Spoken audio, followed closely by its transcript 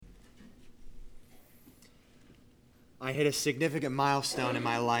I hit a significant milestone in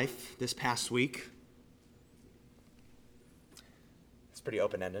my life this past week. It's pretty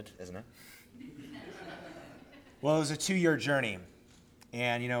open-ended, isn't it? Well, it was a 2-year journey,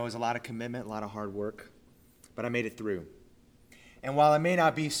 and it was a lot of commitment, a lot of hard work, but I made it through. And while it may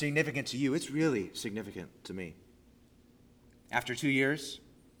not be significant to you, it's really significant to me. After 2 years,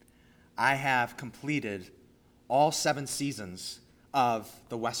 I have completed all 7 seasons of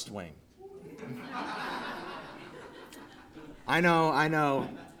The West Wing. I know,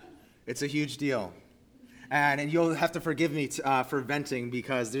 it's a huge deal. And you'll have to forgive me for venting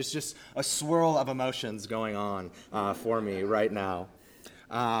because there's just a swirl of emotions going on for me right now.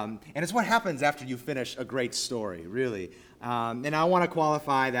 And it's what happens after you finish a great story, really. And I want to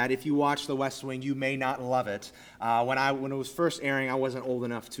qualify that if you watch The West Wing, you may not love it. When it was first airing, I wasn't old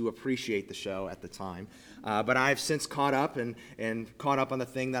enough to appreciate the show at the time. But I've since caught up and caught up on the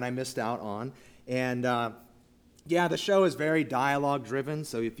thing that I missed out on. And the show is very dialogue-driven,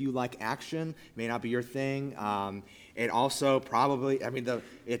 so if you like action, it may not be your thing. It also probably,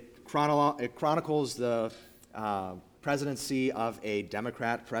 it chronicles the presidency of a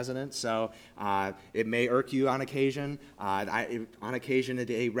Democrat president, so it may irk you on occasion. On occasion,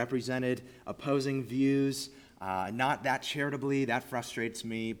 it represented opposing views, not that charitably. That frustrates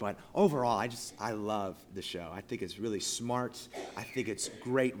me, but overall, I love the show. I think it's really smart. I think it's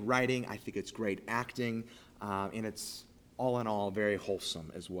great writing. I think it's great acting. And it's, all in all, very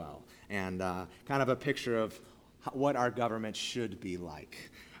wholesome as well, and kind of a picture of what our government should be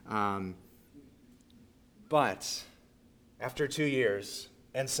like. But after 2 years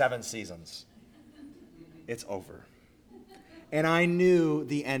and 7 seasons, it's over. And I knew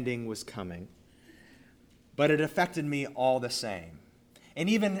the ending was coming, but it affected me all the same. And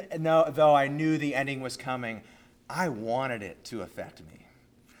even though I knew the ending was coming, I wanted it to affect me.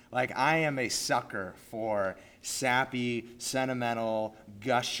 Like, I am a sucker for sappy, sentimental,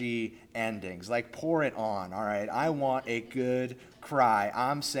 gushy endings. Like, pour it on, all right? I want a good cry.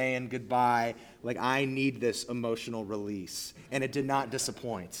 I'm saying goodbye. Like, I need this emotional release. And it did not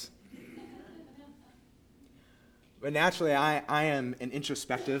disappoint. But naturally, I am an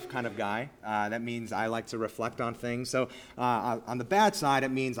introspective kind of guy. That means I like to reflect on things. So on the bad side, it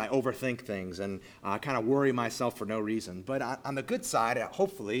means I overthink things and kind of worry myself for no reason. But on the good side,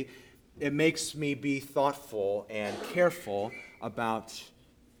 hopefully, it makes me be thoughtful and careful about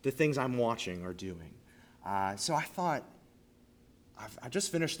the things I'm watching or doing. So I thought, I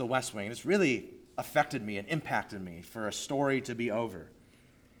just finished The West Wing. It's really affected me and impacted me for a story to be over.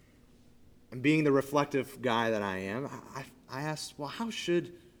 And being the reflective guy that I am, I asked, well, how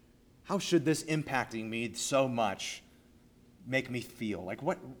should this impacting me so much make me feel? Like,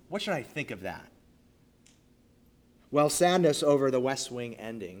 what should I think of that? Well, sadness over The West Wing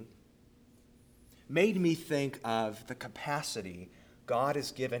ending made me think of the capacity God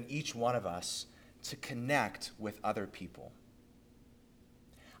has given each one of us to connect with other people.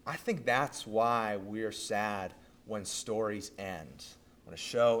 I think that's why we're sad when stories end. When a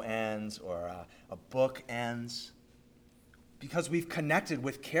show ends or a book ends, because we've connected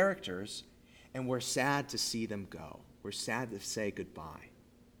with characters and we're sad to see them go. We're sad to say goodbye.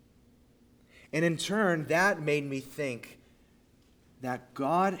 And in turn, that made me think that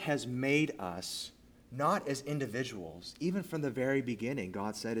God has made us not as individuals. Even from the very beginning,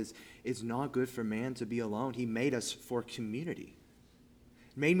 God said it's not good for man to be alone. He made us for community.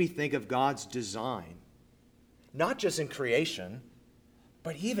 It made me think of God's design, not just in creation,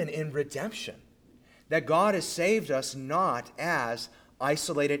 but even in redemption, that God has saved us not as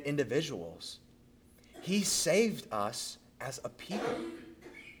isolated individuals. He saved us as a people.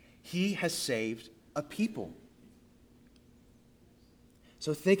 He has saved a people.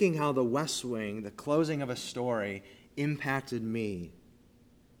 So thinking how The West Wing, the closing of a story, impacted me,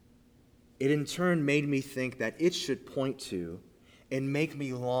 it in turn made me think that it should point to and make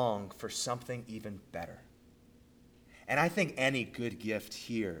me long for something even better. And I think any good gift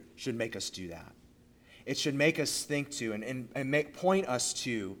here should make us do that. It should make us think to and point us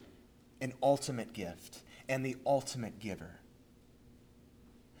to an ultimate gift and the ultimate giver.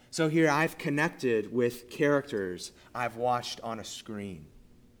 So here I've connected with characters I've watched on a screen.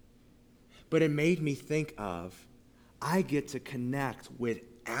 But it made me think of, I get to connect with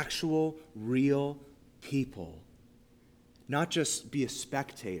actual, real people. Not just be a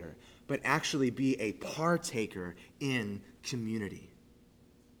spectator, but actually be a partaker in community.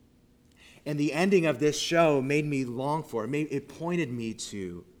 And the ending of this show made me long for it. It pointed me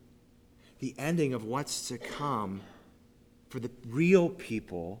to the ending of what's to come for the real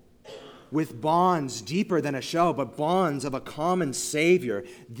people with bonds deeper than a shell, but bonds of a common Savior.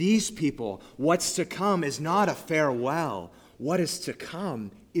 These people, what's to come is not a farewell. What is to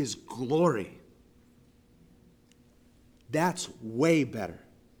come is glory. That's way better.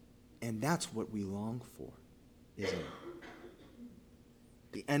 And that's what we long for, isn't it?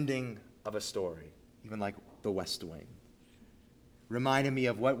 The ending of a story, even like The West Wing, reminded me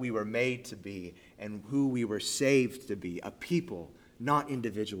of what we were made to be and who we were saved to be, a people, not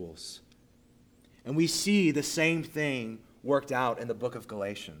individuals. And we see the same thing worked out in the book of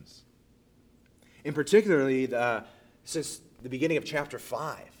Galatians. In particularly, since the beginning of chapter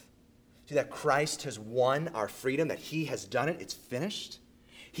 5, see that Christ has won our freedom, that he has done it, it's finished.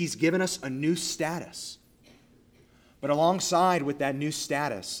 He's given us a new status. But alongside with that new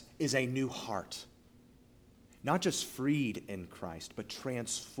status is a new heart. Not just freed in Christ, but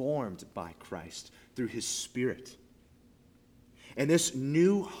transformed by Christ through his Spirit. And this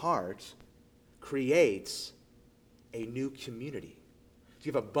new heart creates a new community. So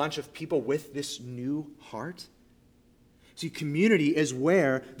you have a bunch of people with this new heart. See, community is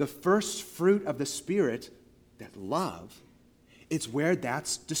where the first fruit of the Spirit, that love, it's where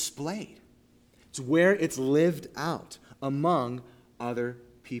that's displayed. It's where it's lived out among other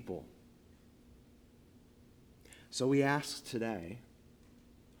people. So we ask today,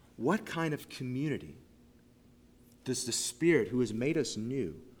 what kind of community does the Spirit who has made us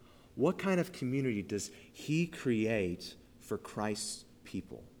new, what kind of community does he create for Christ's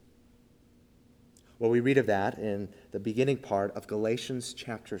people? Well, we read of that in the beginning part of Galatians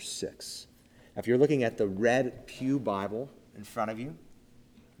chapter 6. Now, if you're looking at the red pew Bible in front of you,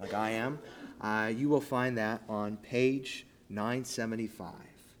 like I am, you will find that on page 975.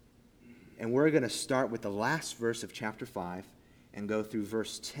 And we're going to start with the last verse of chapter 5 and go through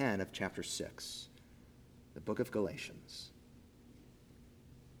verse 10 of chapter 6, the book of Galatians.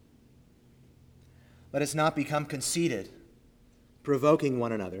 Let us not become conceited, provoking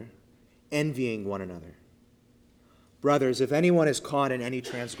one another, envying one another. Brothers, if anyone is caught in any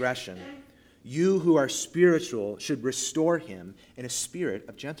transgression, you who are spiritual should restore him in a spirit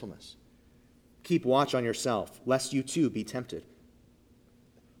of gentleness. Keep watch on yourself, lest you too be tempted.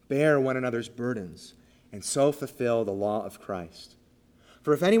 Bear one another's burdens, and so fulfill the law of Christ.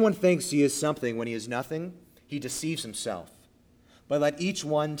 For if anyone thinks he is something when he is nothing, he deceives himself. But let each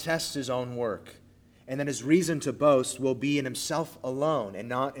one test his own work, and then his reason to boast will be in himself alone and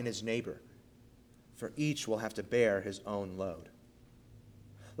not in his neighbor. For each will have to bear his own load.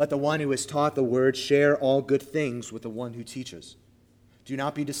 Let the one who is taught the word share all good things with the one who teaches. Do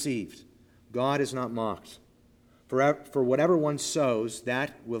not be deceived. God is not mocked. For whatever one sows,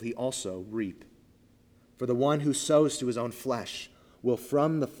 that will he also reap. For the one who sows to his own flesh will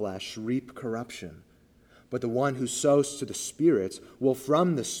from the flesh reap corruption. But the one who sows to the Spirit will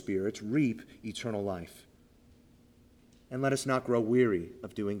from the Spirit reap eternal life. And let us not grow weary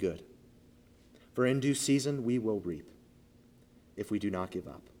of doing good. For in due season we will reap, if we do not give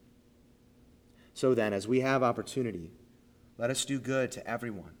up. So then, as we have opportunity, let us do good to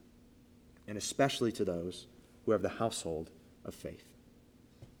everyone, and especially to those who have the household of faith.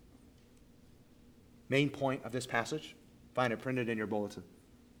 Main point of this passage, find it printed in your bulletin.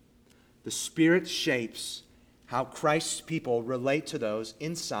 The Spirit shapes how Christ's people relate to those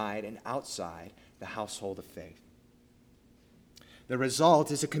inside and outside the household of faith. The result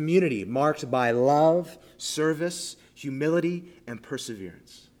is a community marked by love, service, humility, and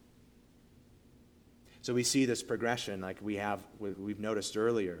perseverance. So we see this progression like we've noticed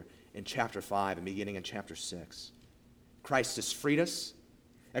earlier in chapter 5 and beginning in chapter 6. Christ has freed us.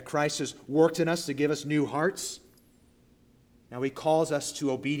 That Christ has worked in us to give us new hearts. Now he calls us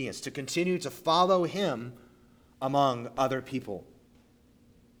to obedience, to continue to follow him among other people.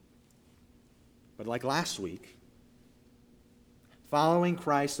 But like last week, following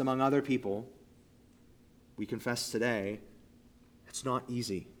Christ among other people, we confess today, it's not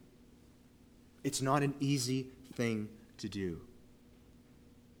easy. It's not an easy thing to do.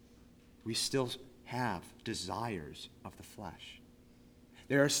 We still have desires of the flesh.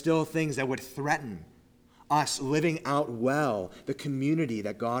 There are still things that would threaten us living out well the community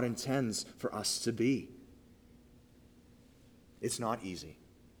that God intends for us to be. It's not easy,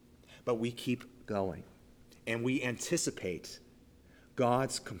 but we keep going, and we anticipate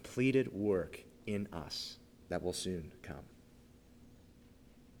God's completed work in us that will soon come.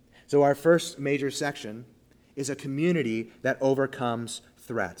 So our first major section is a community that overcomes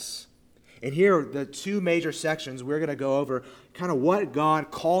threats. And here, the two major sections, we're going to go over kind of what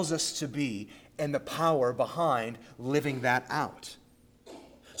God calls us to be and the power behind living that out.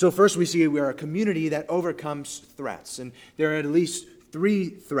 So first we see we are a community that overcomes threats. And there are at least three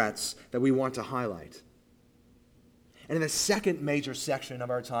threats that we want to highlight. And in the second major section of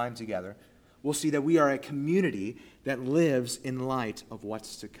our time together, we'll see that we are a community that lives in light of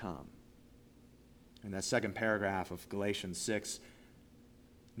what's to come. In that second paragraph of Galatians 6,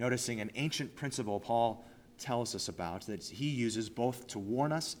 noticing an ancient principle Paul tells us about that he uses both to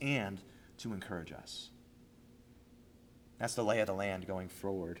warn us and to encourage us. That's the lay of the land going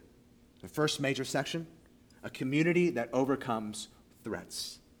forward. The first major section, a community that overcomes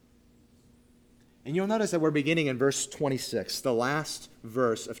threats. And you'll notice that we're beginning in verse 26, the last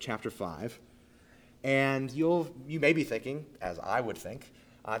verse of chapter 5. And you may be thinking, as I would think,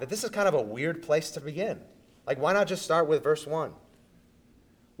 that this is kind of a weird place to begin. Like, why not just start with verse 1?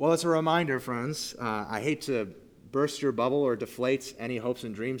 Well, it's a reminder, friends. I hate to burst your bubble or deflate any hopes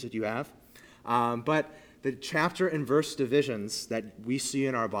and dreams that you have. But the chapter and verse divisions that we see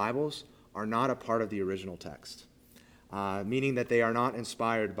in our Bibles are not a part of the original text, meaning that they are not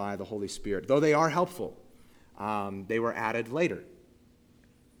inspired by the Holy Spirit. Though they are helpful, they were added later.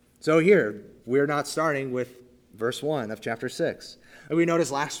 So here, we're not starting with verse 1 of chapter 6. And we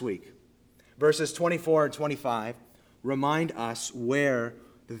noticed last week, verses 24 and 25 remind us where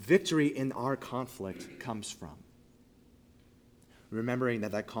the victory in our conflict comes from. Remembering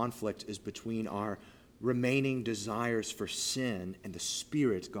that conflict is between our remaining desires for sin and the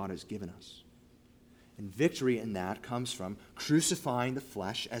Spirit God has given us. And victory in that comes from crucifying the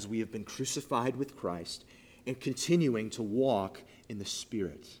flesh as we have been crucified with Christ and continuing to walk in the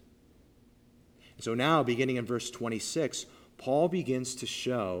Spirit. And so now, beginning in verse 26, Paul begins to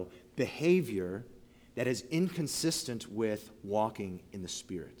show behavior that is inconsistent with walking in the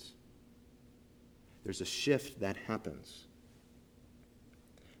Spirit. There's a shift that happens.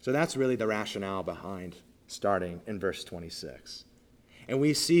 So that's really the rationale behind starting in verse 26. And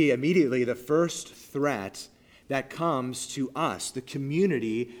we see immediately the first threat that comes to us, the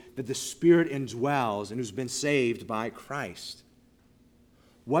community that the Spirit indwells and who's been saved by Christ.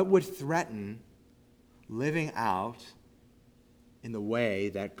 What would threaten living out in the way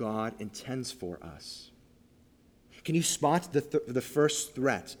that God intends for us? Can you spot the first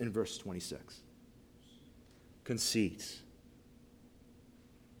threat in verse 26? Conceit.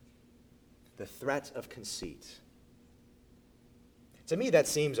 The threat of conceit. To me, that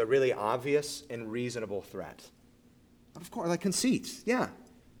seems a really obvious and reasonable threat. Of course, like conceit, yeah.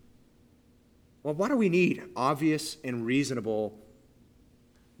 Well, why do we need obvious and reasonable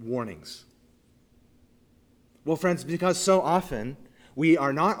warnings? Well, friends, because so often we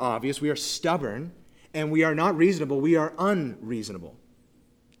are not obvious, we are stubborn, and we are not reasonable, we are unreasonable.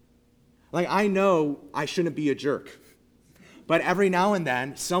 Like, I know I shouldn't be a jerk, but every now and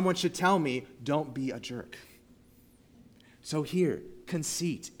then someone should tell me, don't be a jerk. So here,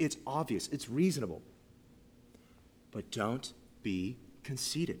 conceit, it's obvious, it's reasonable. But don't be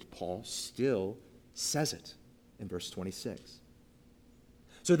conceited. Paul still says it in verse 26.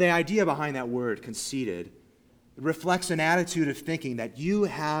 So the idea behind that word, conceited, reflects an attitude of thinking that you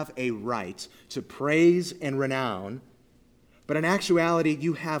have a right to praise and renown, but in actuality,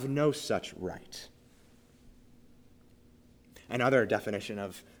 you have no such right. Another definition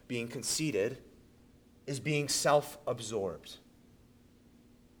of being conceited is being self-absorbed.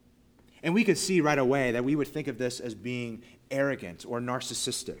 And we could see right away that we would think of this as being arrogant or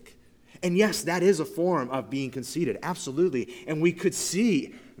narcissistic. And yes, that is a form of being conceited, absolutely. And we could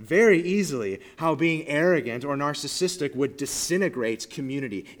see very easily how being arrogant or narcissistic would disintegrate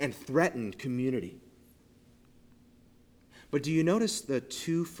community and threaten community. But do you notice the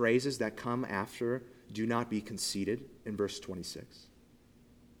two phrases that come after do not be conceited in verse 26?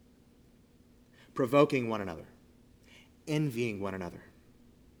 Provoking one another, envying one another.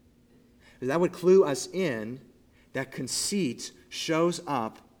 That would clue us in that conceit shows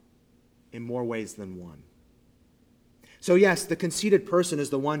up in more ways than one. So yes, the conceited person is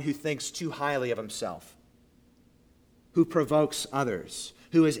the one who thinks too highly of himself, who provokes others,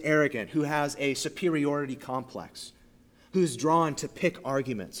 who is arrogant, who has a superiority complex, who's drawn to pick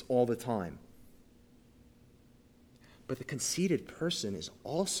arguments all the time. But the conceited person is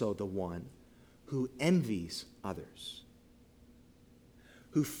also the one who envies others,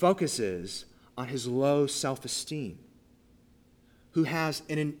 who focuses on his low self-esteem, who has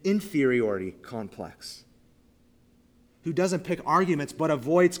an inferiority complex, who doesn't pick arguments but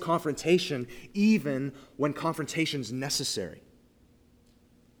avoids confrontation even when confrontation is necessary.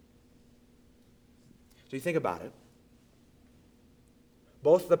 So you think about it.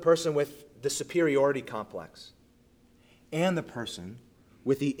 Both the person with the superiority complex and the person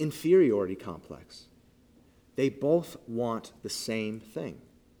with the inferiority complex, they both want the same thing.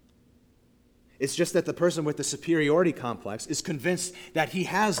 It's just that the person with the superiority complex is convinced that he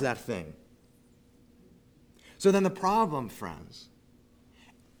has that thing. So then the problem, friends,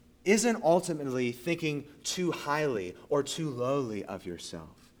 isn't ultimately thinking too highly or too lowly of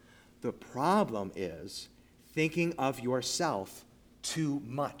yourself. The problem is thinking of yourself too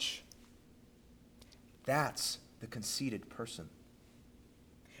much. That's the conceited person.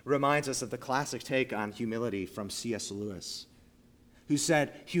 It reminds us of the classic take on humility from C.S. Lewis, who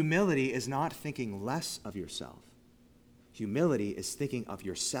said, humility is not thinking less of yourself. Humility is thinking of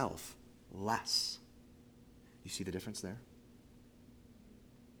yourself less. You see the difference there?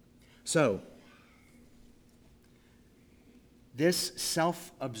 So, this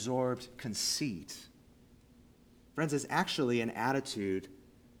self-absorbed conceit, friends, is actually an attitude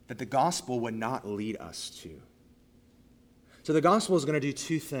that the gospel would not lead us to. So the gospel is going to do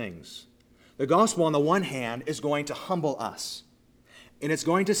two things. The gospel, on the one hand, is going to humble us. And it's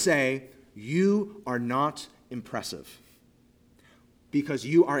going to say, you are not impressive because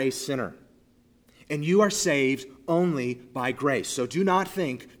you are a sinner. And you are saved only by grace. So do not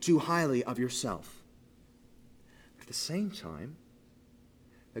think too highly of yourself. At the same time,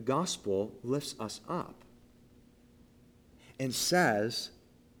 the gospel lifts us up and says,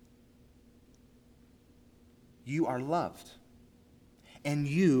 you are loved. And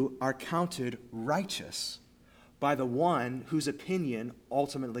you are counted righteous by the one whose opinion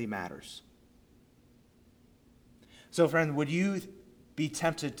ultimately matters. So, friend, would you be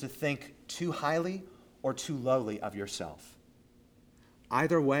tempted to think too highly or too lowly of yourself?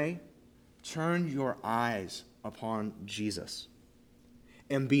 Either way, turn your eyes upon Jesus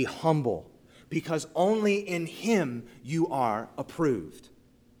and be humble, because only in him you are approved.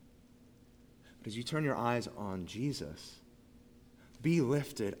 But as you turn your eyes on Jesus, be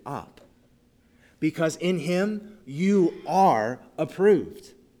lifted up, because in him you are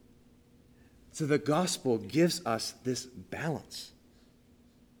approved. So the gospel gives us this balance.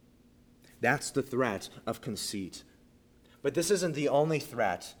 That's the threat of conceit. But this isn't the only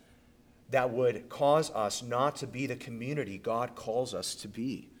threat that would cause us not to be the community God calls us to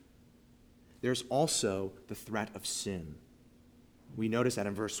be. There's also the threat of sin. We notice that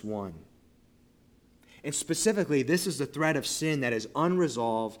in verse 1. And specifically, this is the threat of sin that is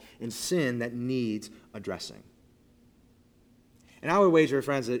unresolved and sin that needs addressing. And I would wager,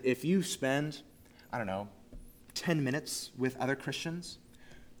 friends, that if you spend, 10 minutes with other Christians,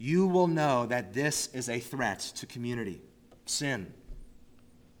 you will know that this is a threat to community, sin.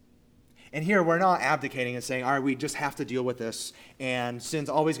 And here we're not abdicating and saying, all right, we just have to deal with this, and sin's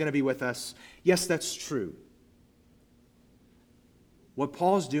always going to be with us. Yes, that's true. What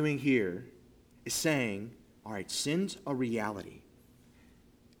Paul's doing here is saying, all right, sin's a reality,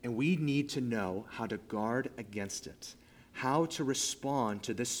 and we need to know how to guard against it, how to respond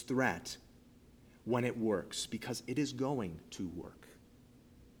to this threat when it works, because it is going to work.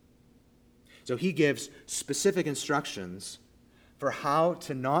 So he gives specific instructions for how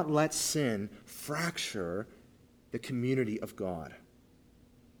to not let sin fracture the community of God.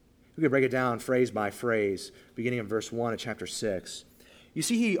 We could break it down phrase by phrase, beginning in verse 1 of chapter 6. You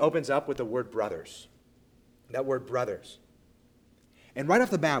see, he opens up with the word brothers. That word brothers. And right off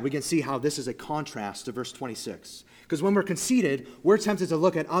the bat, we can see how this is a contrast to verse 26. Because when we're conceited, we're tempted to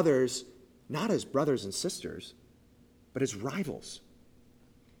look at others not as brothers and sisters, but as rivals.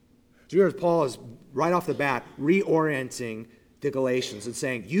 So here Paul is right off the bat reorienting the Galatians and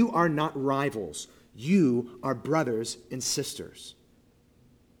saying, you are not rivals. You are brothers and sisters.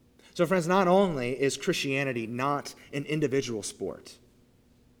 So friends, not only is Christianity not an individual sport,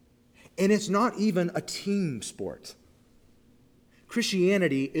 and it's not even a team sport.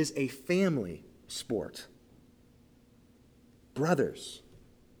 Christianity is a family sport. Brothers,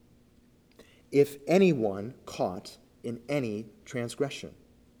 if anyone caught in any transgression.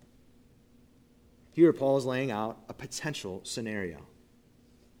 Here Paul is laying out a potential scenario.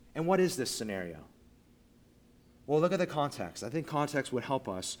 And what is this scenario? Well, look at the context. I think context would help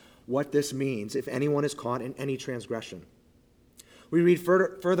us what this means if anyone is caught in any transgression. We read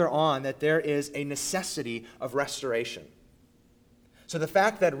further on that there is a necessity of restoration. So the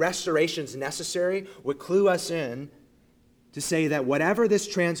fact that restoration is necessary would clue us in to say that whatever this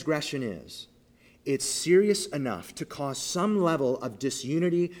transgression is, it's serious enough to cause some level of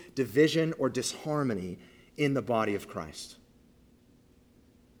disunity, division, or disharmony in the body of Christ.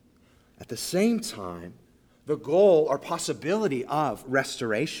 At the same time, the goal or possibility of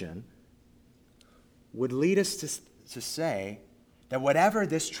restoration would lead us to say that whatever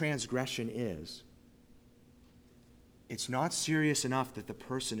this transgression is, it's not serious enough that the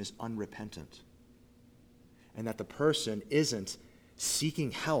person is unrepentant and that the person isn't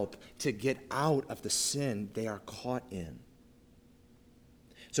seeking help to get out of the sin they are caught in.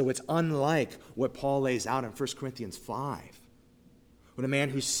 So it's unlike what Paul lays out in 1 Corinthians 5, when a man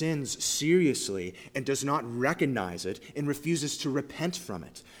who sins seriously and does not recognize it and refuses to repent from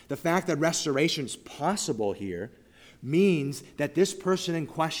it. The fact that restoration is possible here means that this person in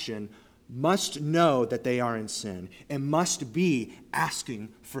question must know that they are in sin and must be asking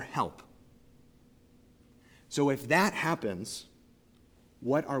for help. So if that happens,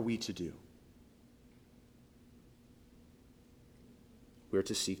 what are we to do? We're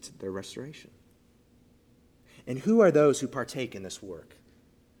to seek their restoration. And who are those who partake in this work?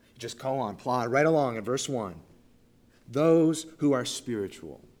 Just go on, plod right along in verse 1. Those who are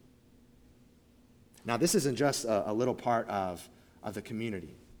spiritual. Now, this isn't just a little part of the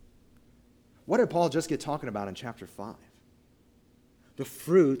community. What did Paul just get talking about in chapter 5? The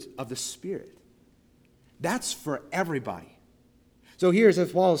fruit of the Spirit. That's for everybody. So here's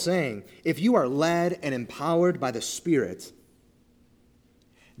what Paul is saying. If you are led and empowered by the Spirit,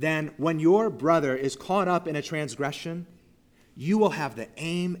 then when your brother is caught up in a transgression, you will have the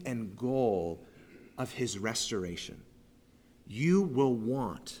aim and goal of his restoration. You will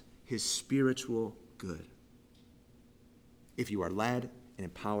want his spiritual good. If you are led and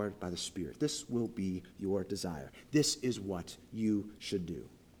empowered by the Spirit, this will be your desire. This is what you should do.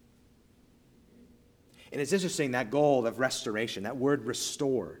 And it's interesting, that goal of restoration, that word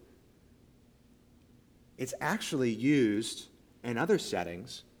restore, it's actually used in other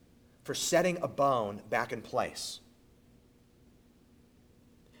settings for setting a bone back in place.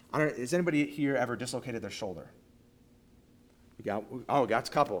 I don't know, has anybody here ever dislocated their shoulder? Got a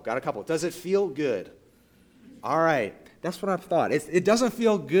couple. Does it feel good? All right, that's what I've thought. It doesn't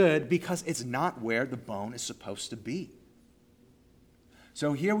feel good because it's not where the bone is supposed to be.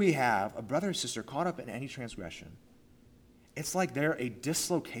 So here we have a brother or sister caught up in any transgression. It's like they're a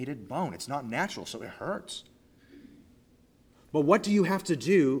dislocated bone. It's not natural, so it hurts. But what do you have to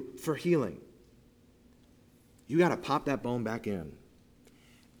do for healing? You got to pop that bone back in.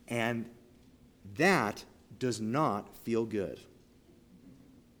 And that does not feel good.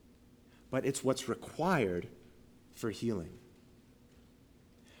 But it's what's required for healing.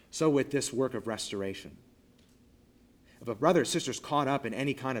 So with this work of restoration, if a brother or sister is caught up in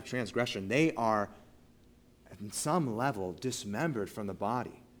any kind of transgression, they are, at some level, dismembered from the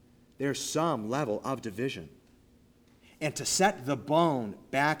body. There's some level of division. And to set the bone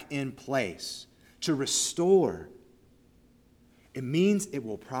back in place, to restore, it means it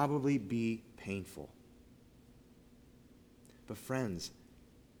will probably be painful. But friends,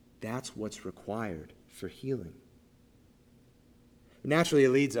 that's what's required for healing. Naturally, it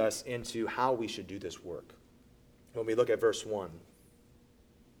leads us into how we should do this work. When we look at verse 1.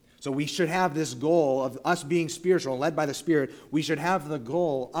 So we should have this goal of us being spiritual and led by the Spirit. We should have the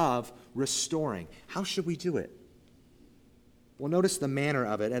goal of restoring. How should we do it? Well, notice the manner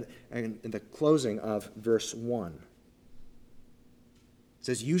of it in the closing of verse 1. It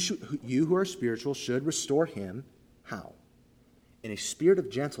says, you who are spiritual should restore him. How? In a spirit of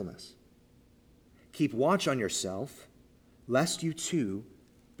gentleness. Keep watch on yourself, lest you too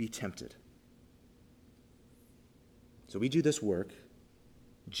be tempted. So we do this work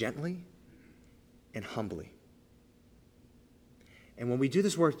gently and humbly. And when we do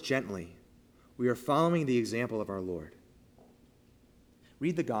this work gently, we are following the example of our Lord.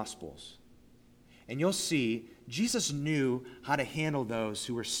 Read the Gospels, and you'll see Jesus knew how to handle those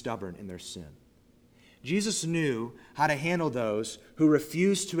who were stubborn in their sin. Jesus knew how to handle those who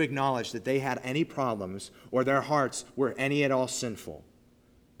refused to acknowledge that they had any problems or their hearts were any at all sinful,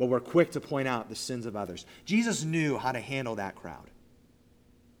 but were quick to point out the sins of others. Jesus knew how to handle that crowd.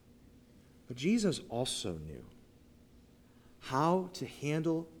 But Jesus also knew how to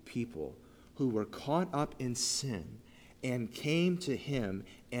handle people who were caught up in sin and came to him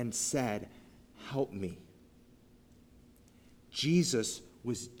and said, "Help me." Jesus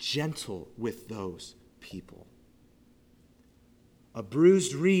was gentle with those people. A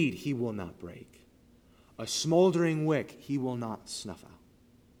bruised reed he will not break. A smoldering wick he will not snuff out.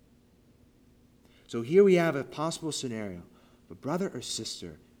 So here we have a possible scenario of a brother or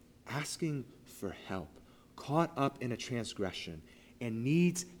sister asking for help, caught up in a transgression, and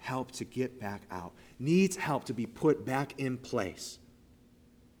needs help to get back out, needs help to be put back in place.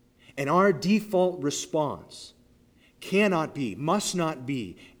 And our default response cannot be, must not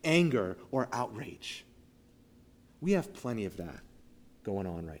be, anger or outrage. We have plenty of that going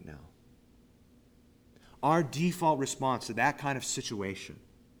on right now. Our default response to that kind of situation,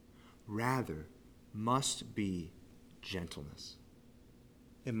 rather, must be gentleness.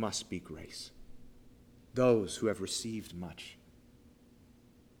 It must be grace. Those who have received much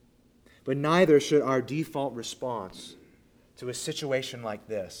But neither should our default response to a situation like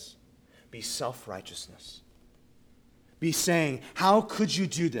this be self-righteousness. Be saying, how could you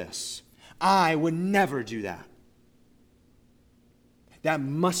do this? I would never do that. That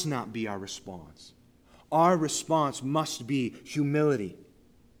must not be our response. Our response must be humility.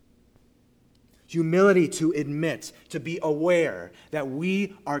 Humility to admit, to be aware that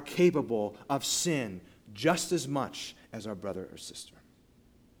we are capable of sin just as much as our brother or sister.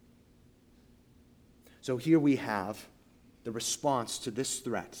 So here we have the response to this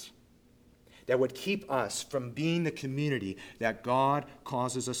threat that would keep us from being the community that God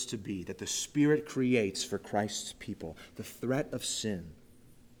causes us to be, that the Spirit creates for Christ's people, the threat of sin.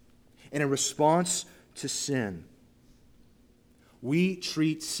 And in response to sin, we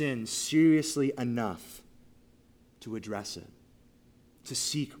treat sin seriously enough to address it, to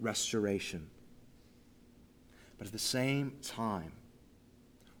seek restoration. But at the same time,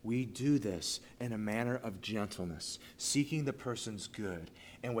 we do this in a manner of gentleness, seeking the person's good,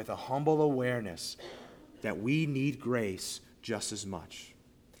 and with a humble awareness that we need grace just as much,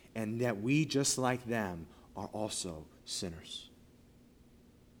 and that we, just like them, are also sinners.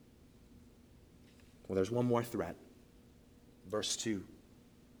 Well, there's one more threat. Verse 2.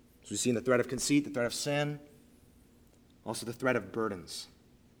 So we've seen the threat of conceit, the threat of sin, also the threat of burdens.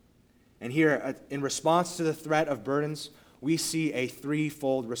 And here, in response to the threat of burdens, we see a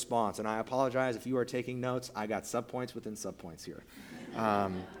threefold response. And I apologize if you are taking notes. I got subpoints within subpoints here.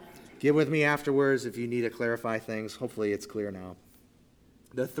 Get with me afterwards if you need to clarify things. Hopefully it's clear now.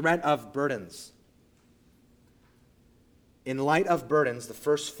 The threat of burdens. In light of burdens, the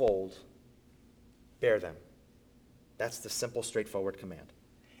first fold, bear them. That's the simple, straightforward command.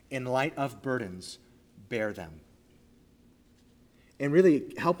 In light of burdens, bear them. And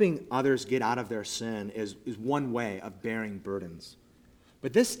really, helping others get out of their sin is one way of bearing burdens.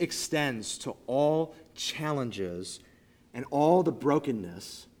 But this extends to all challenges and all the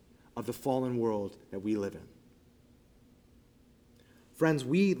brokenness of the fallen world that we live in. Friends,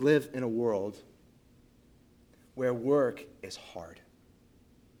 we live in a world where work is hard,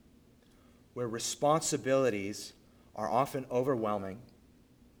 where responsibilities are often overwhelming.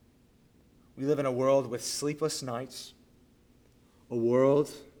 We live in a world with sleepless nights, a world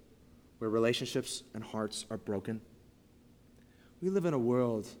where relationships and hearts are broken. We live in a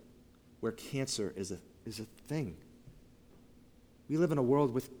world where cancer is a thing. We live in a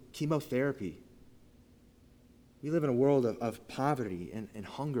world with chemotherapy. We live in a world of poverty and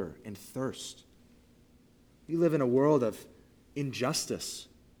hunger and thirst. We live in a world of injustice,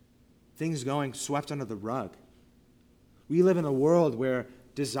 things going swept under the rug. We live in a world where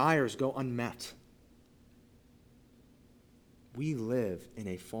desires go unmet. We live in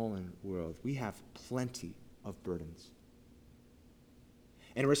a fallen world. We have plenty of burdens.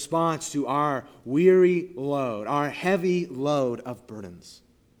 In response to our weary load, our heavy load of burdens,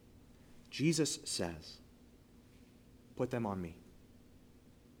 Jesus says, put them on me.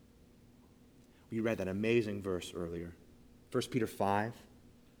 We read that amazing verse earlier. 1 Peter 5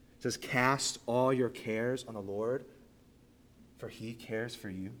 says, cast all your cares on the Lord, for he cares for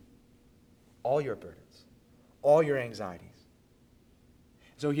you. All your burdens, all your anxieties.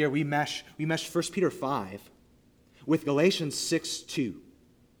 So here we mesh 1 Peter 5 with Galatians 6:2.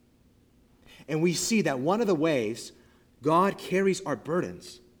 And we see that one of the ways God carries our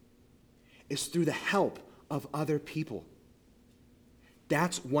burdens is through the help of other people.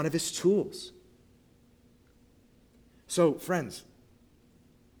 That's one of his tools. So, friends,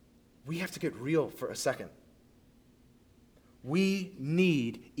 we have to get real for a second. We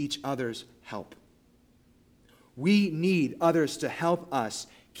need each other's help. We need others to help us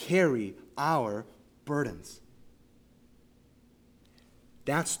carry our burdens.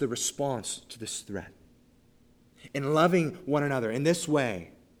 That's the response to this threat. In loving one another in this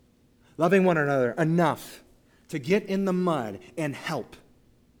way, loving one another enough to get in the mud and help,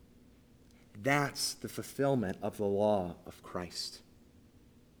 that's the fulfillment of the law of Christ.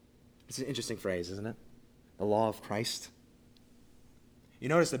 It's an interesting phrase, isn't it? The law of Christ. You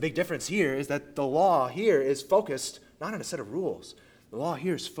notice the big difference here is that the law here is focused not on a set of rules. The law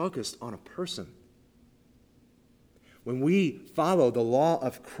here is focused on a person. When we follow the law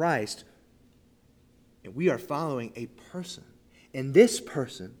of Christ, we are following a person. And this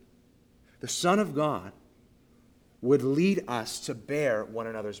person, the Son of God, would lead us to bear one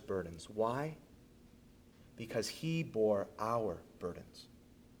another's burdens. Why? Because he bore our burdens.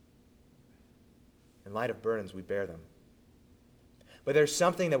 In light of burdens, we bear them. But there's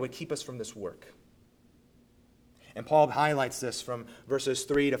something that would keep us from this work. And Paul highlights this from verses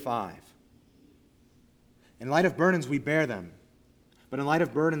 3 to 5. In light of burdens, we bear them. But in light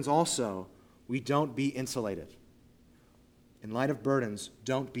of burdens also, we don't be insulated. In light of burdens,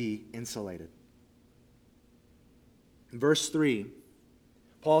 don't be insulated. In verse 3,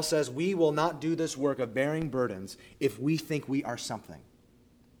 Paul says, we will not do this work of bearing burdens if we think we are something.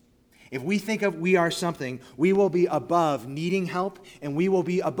 If we think of we are something, we will be above needing help, and we will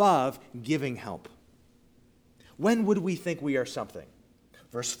be above giving help. When would we think we are something?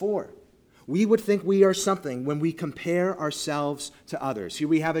 Verse 4, we would think we are something when we compare ourselves to others. Here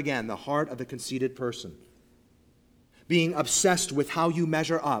we have again the heart of the conceited person. Being obsessed with how you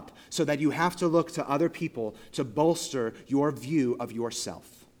measure up so that you have to look to other people to bolster your view of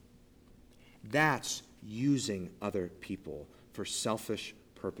yourself. That's using other people for selfish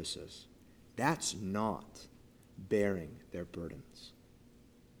purposes. That's not bearing their burdens.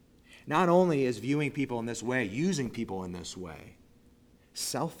 Not only is viewing people in this way, using people in this way,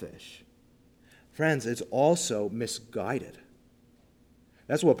 selfish, friends, it's also misguided.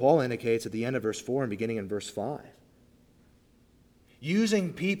 That's what Paul indicates at the end of verse 4 and beginning in verse 5.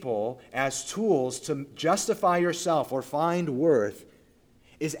 Using people as tools to justify yourself or find worth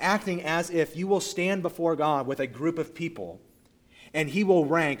is acting as if you will stand before God with a group of people and he will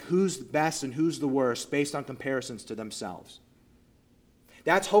rank who's the best and who's the worst based on comparisons to themselves.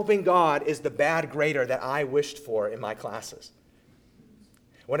 That's hoping God is the bad grader that I wished for in my classes.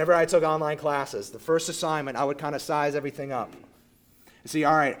 Whenever I took online classes, the first assignment, I would kind of size everything up. See,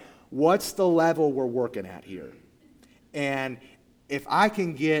 all right, what's the level we're working at here? And if I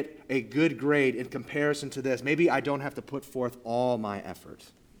can get a good grade in comparison to this, maybe I don't have to put forth all my effort.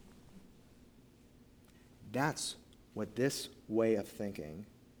 That's what this way of thinking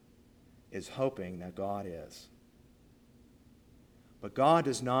is hoping that God is. But God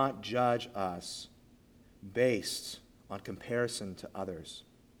does not judge us based on comparison to others.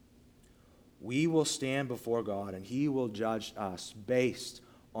 We will stand before God and he will judge us based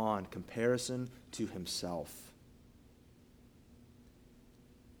on comparison to himself.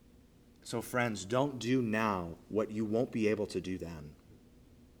 So friends, don't do now what you won't be able to do then.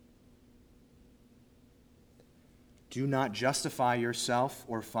 Do not justify yourself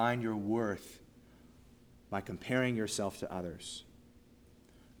or find your worth by comparing yourself to others.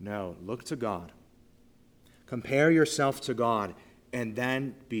 No, look to God. Compare yourself to God and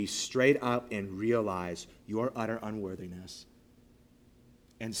then be straight up and realize your utter unworthiness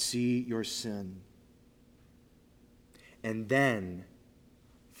and see your sin. And then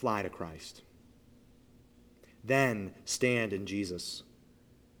fly to Christ. Then stand in Jesus,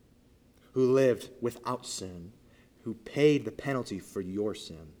 who lived without sin, who paid the penalty for your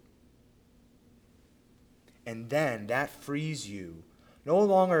sin. And then that frees you no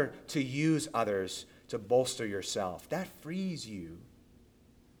longer to use others to bolster yourself. That frees you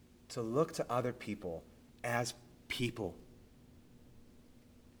to look to other people as people.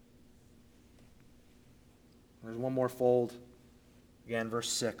 There's one more fold. Again, verse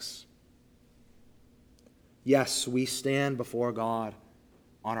 6. Yes, we stand before God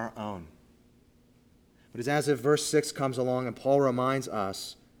on our own. But it's as if verse 6 comes along and Paul reminds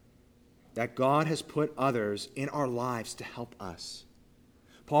us that God has put others in our lives to help us.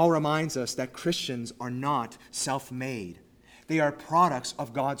 Paul reminds us that Christians are not self-made. They are products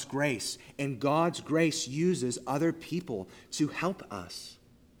of God's grace, and God's grace uses other people to help us.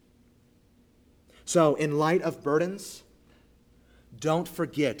 So, in light of burdens, don't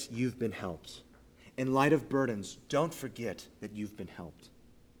forget you've been helped. In light of burdens, don't forget that you've been helped.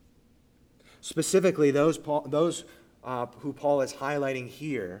 Specifically, those who Paul is highlighting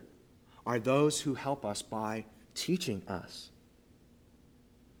here are those who help us by teaching us.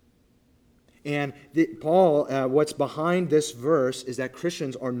 And Paul, what's behind this verse is that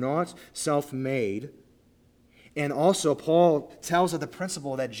Christians are not self-made. And also, Paul tells of the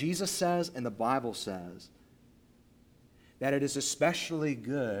principle that Jesus says and the Bible says, that it is especially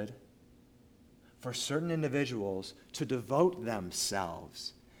good for certain individuals to devote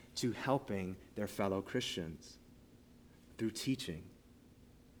themselves to helping their fellow Christians through teaching.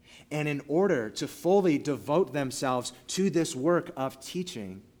 And in order to fully devote themselves to this work of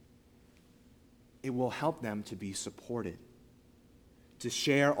teaching, it will help them to be supported, to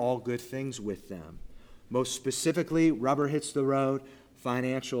share all good things with them. Most specifically, rubber hits the road,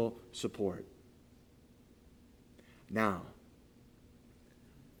 financial support. Now,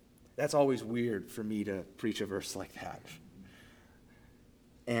 that's always weird for me to preach a verse like that.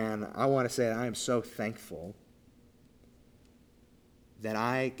 And I want to say that I am so thankful that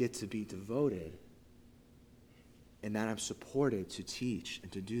I get to be devoted and that I'm supported to teach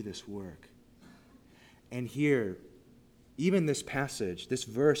and to do this work. And here, even this passage, this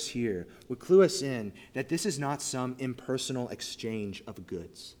verse here, would clue us in that this is not some impersonal exchange of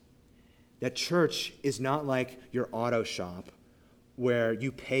goods. That church is not like your auto shop where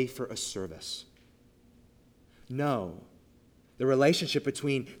you pay for a service. No, the relationship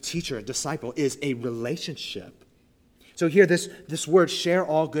between teacher and disciple is a relationship. So here, this word, share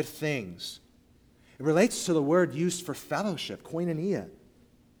all good things, it relates to the word used for fellowship, koinonia.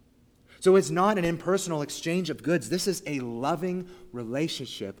 So it's not an impersonal exchange of goods. This is a loving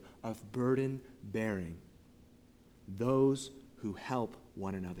relationship of burden bearing. Those who help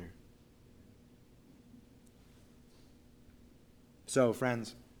one another. So,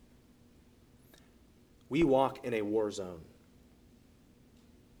 friends, we walk in a war zone.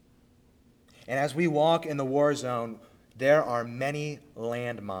 And as we walk in the war zone, there are many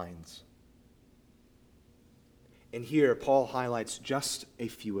landmines. And here, Paul highlights just a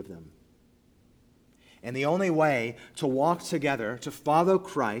few of them. And the only way to walk together, to follow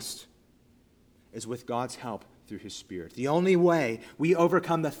Christ, is with God's help through his Spirit. The only way we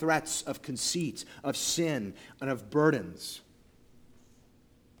overcome the threats of conceit, of sin, and of burdens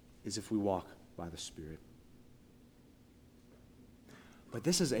is if we walk by the Spirit. But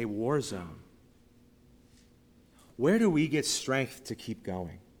this is a war zone. Where do we get strength to keep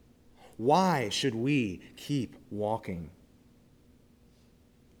going? Why should we keep walking?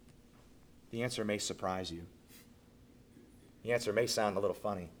 The answer may surprise you. The answer may sound a little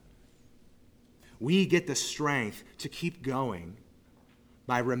funny. We get the strength to keep going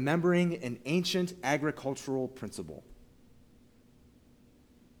by remembering an ancient agricultural principle.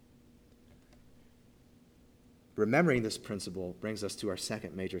 Remembering this principle brings us to our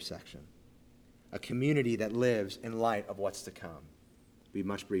second major section, a community that lives in light of what's to come. It'll be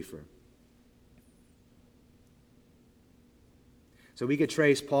much briefer. So we could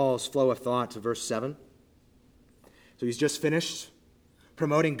trace Paul's flow of thought to verse 7. So he's just finished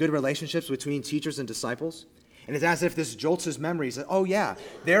promoting good relationships between teachers and disciples. And it's as if this jolts his memory. He says, oh yeah,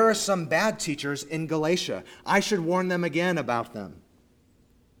 there are some bad teachers in Galatia. I should warn them again about them.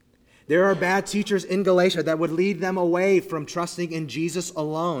 There are bad teachers in Galatia that would lead them away from trusting in Jesus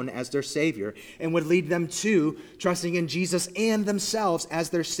alone as their Savior and would lead them to trusting in Jesus and themselves as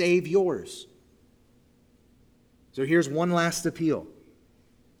their Saviors. So here's one last appeal.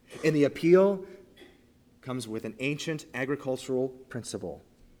 And the appeal comes with an ancient agricultural principle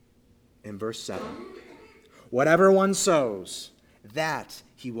in verse 7. Whatever one sows, that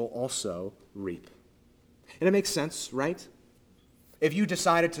he will also reap. And it makes sense, right? If you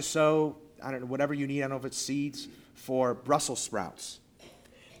decided to sow, I don't know, whatever you need, I don't know if it's seeds, for Brussels sprouts.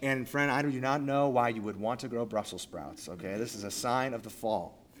 And friend, I do not know why you would want to grow Brussels sprouts, okay? This is a sign of the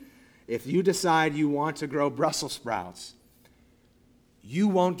fall. If you decide you want to grow Brussels sprouts, you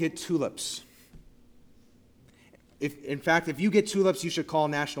won't get tulips. In fact, if you get tulips, you should call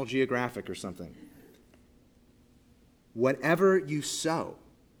National Geographic or something. Whatever you sow,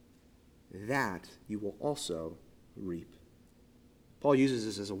 that you will also reap. Paul uses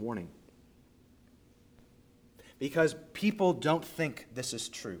this as a warning. Because people don't think this is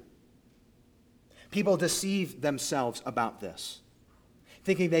true. People deceive themselves about this,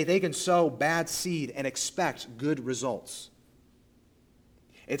 thinking that they can sow bad seed and expect good results.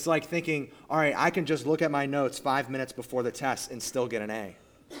 It's like thinking, all right, I can just look at my notes 5 minutes before the test and still get an A.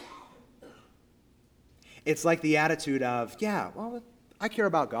 It's like the attitude of, yeah, well, I care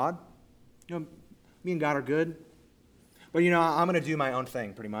about God. You know, me and God are good. But, you know, I'm going to do my own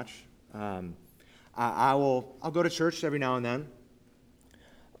thing pretty much. I'll go to church every now and then.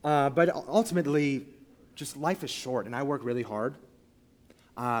 But ultimately, just life is short, and I work really hard.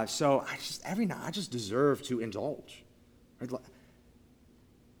 So every now I just deserve to indulge. Right?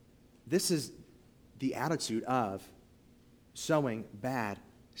 This is the attitude of sowing bad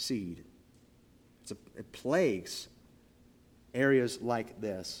seed. It plagues areas like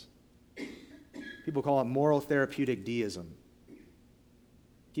this. People call it moral therapeutic deism.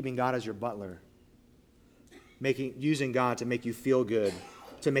 Keeping God as your butler. Using God to make you feel good,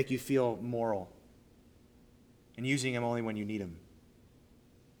 to make you feel moral. And using him only when you need him.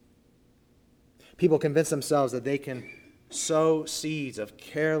 People convince themselves that they can sow seeds of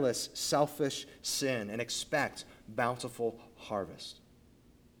careless, selfish sin and expect bountiful harvest.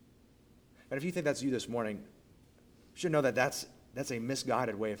 And if you think that's you this morning, you should know that that's a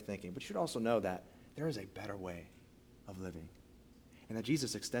misguided way of thinking. But you should also know that there is a better way of living. And that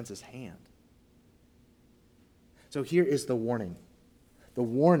Jesus extends his hand. So here is the warning. The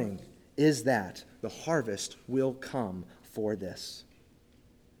warning is that the harvest will come for this.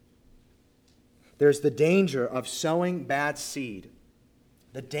 There's the danger of sowing bad seed.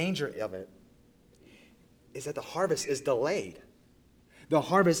 The danger of it is that the harvest is delayed. The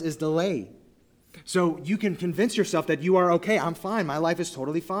harvest is delayed. So you can convince yourself that you are okay. I'm fine. My life is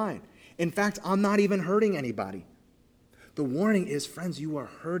totally fine. In fact, I'm not even hurting anybody. The warning is, friends, you are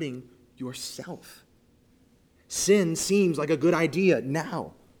hurting yourself. Sin seems like a good idea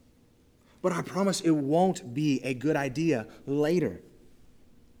now, but I promise it won't be a good idea later.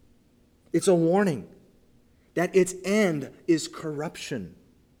 It's a warning that its end is corruption.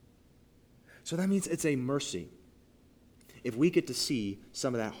 So that means it's a mercy if we get to see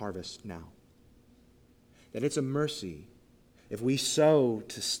some of that harvest now. That it's a mercy if we sow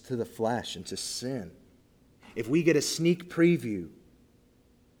to the flesh and to sin. If we get a sneak preview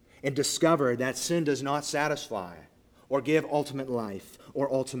and discover that sin does not satisfy or give ultimate life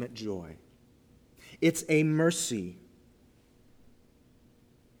or ultimate joy. It's a mercy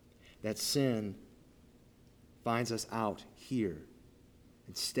that sin finds us out here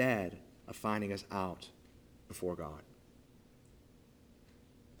instead of finding us out before God.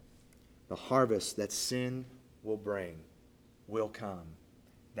 The harvest that sin will bring will come.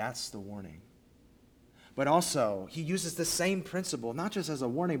 That's the warning. But also, he uses the same principle, not just as a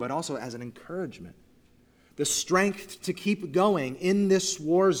warning, but also as an encouragement. The strength to keep going in this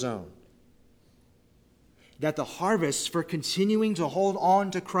war zone. That the harvest for continuing to hold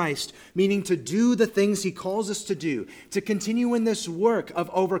on to Christ, meaning to do the things he calls us to do, to continue in this work of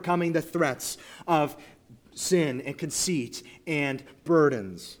overcoming the threats of sin and conceit and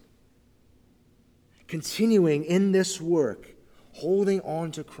burdens. Continuing in this work, holding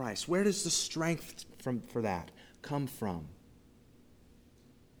on to Christ. Where does the strength for that come from?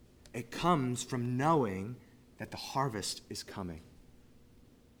 It comes from knowing that the harvest is coming.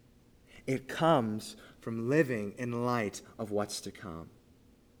 It comes from living in light of what's to come.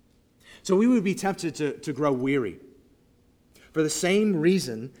 So we would be tempted to grow weary for the same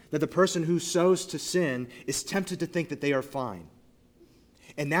reason that the person who sows to sin is tempted to think that they are fine.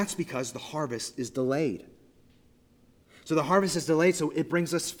 And that's because the harvest is delayed. So the harvest is delayed, so it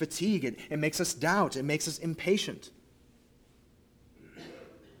brings us fatigue. It makes us doubt. It makes us impatient.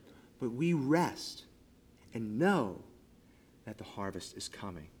 But we rest and know that the harvest is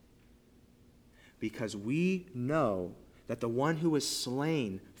coming. Because we know that the one who was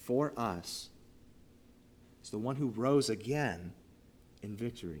slain for us is the one who rose again in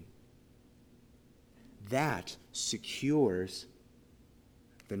victory. That secures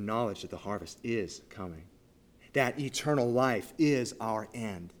the knowledge that the harvest is coming. That eternal life is our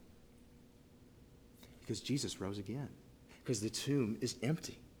end. Because Jesus rose again. Because the tomb is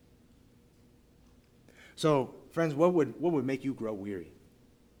empty. So, friends, what would make you grow weary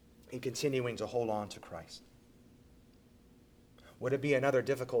in continuing to hold on to Christ? Would it be another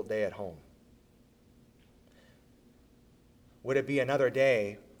difficult day at home? Would it be another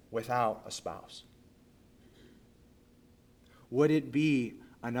day without a spouse? Would it be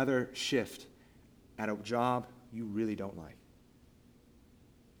another shift at a job you really don't like?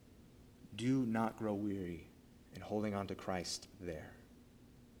 Do not grow weary in holding on to Christ there,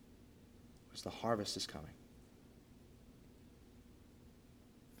 because the harvest is coming.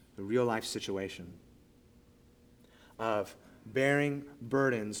 The real life situation of bearing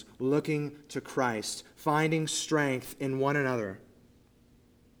burdens, looking to Christ, finding strength in one another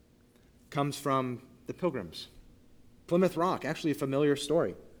comes from the Pilgrims. Plymouth Rock, actually a familiar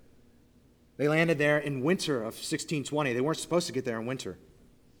story. They landed there in winter of 1620. They weren't supposed to get there in winter.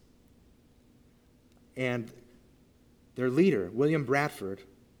 And their leader, William Bradford,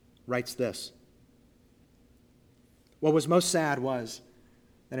 writes this. What was most sad was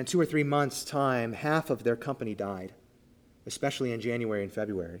that in 2 or 3 months' time, half of their company died, especially in January and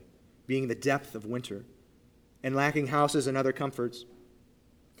February, being the depth of winter, and lacking houses and other comforts,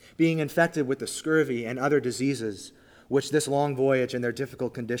 being infected with the scurvy and other diseases which this long voyage and their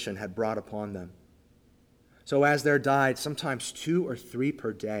difficult condition had brought upon them. So as there died sometimes 2 or 3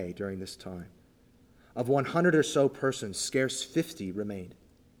 per day during this time, of 100 or so persons, scarce 50 remained.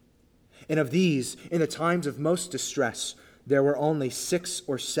 And of these, in the times of most distress, there were only 6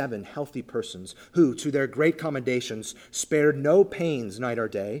 or 7 healthy persons who, to their great commendations, spared no pains night or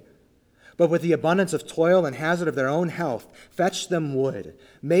day, but with the abundance of toil and hazard of their own health, fetched them wood,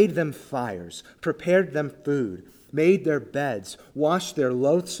 made them fires, prepared them food, made their beds, washed their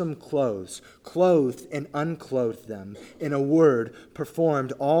loathsome clothes, clothed and unclothed them, in a word,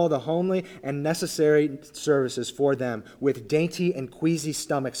 performed all the homely and necessary services for them, with dainty and queasy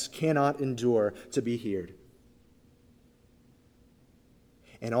stomachs cannot endure to be heard.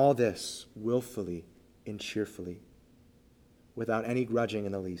 And all this willfully and cheerfully, without any grudging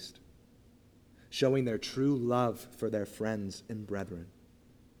in the least, showing their true love for their friends and brethren,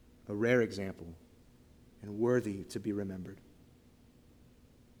 a rare example and worthy to be remembered.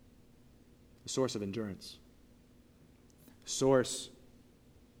 The source of endurance. Source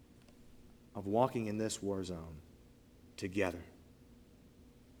of walking in this war zone together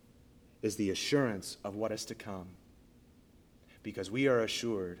is the assurance of what is to come, because we are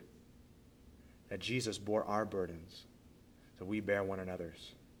assured that Jesus bore our burdens, so we bear one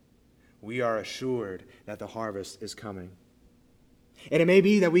another's. We are assured that the harvest is coming. And it may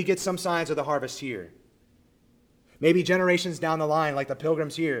be that we get some signs of the harvest here. Maybe generations down the line, like the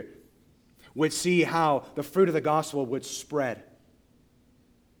pilgrims here, would see how the fruit of the gospel would spread.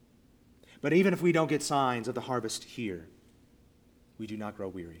 But even if we don't get signs of the harvest here, we do not grow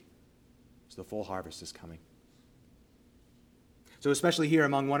weary, so the full harvest is coming. So especially here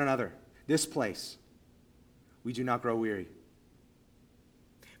among one another, this place, we do not grow weary,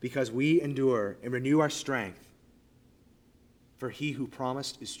 because we endure and renew our strength, for he who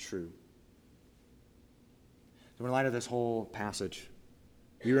promised is true. So in light of this whole passage,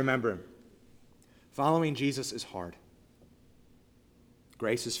 we remember following Jesus is hard.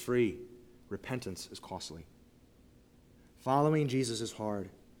 Grace is free. Repentance is costly. Following Jesus is hard.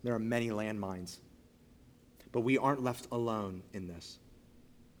 There are many landmines. But we aren't left alone in this.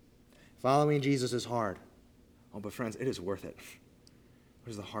 Following Jesus is hard. Oh, but friends, it is worth it.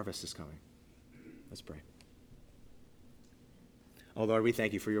 Because the harvest is coming. Let's pray. Oh, Lord, we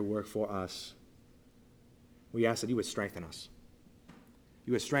thank you for your work for us. We ask that you would strengthen us.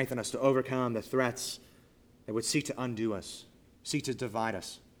 You would strengthen us to overcome the threats that would seek to undo us, seek to divide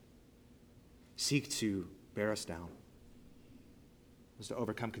us, seek to bear us down. It was to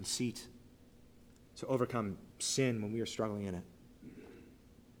overcome conceit, to overcome sin when we are struggling in it,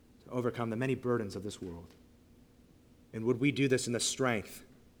 to overcome the many burdens of this world. And would we do this in the strength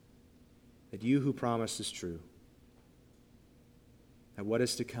that you who promised is true, that what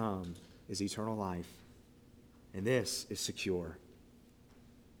is to come is eternal life, and this is secure,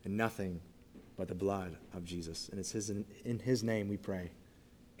 and nothing but the blood of Jesus. And it's in his name we pray.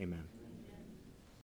 Amen.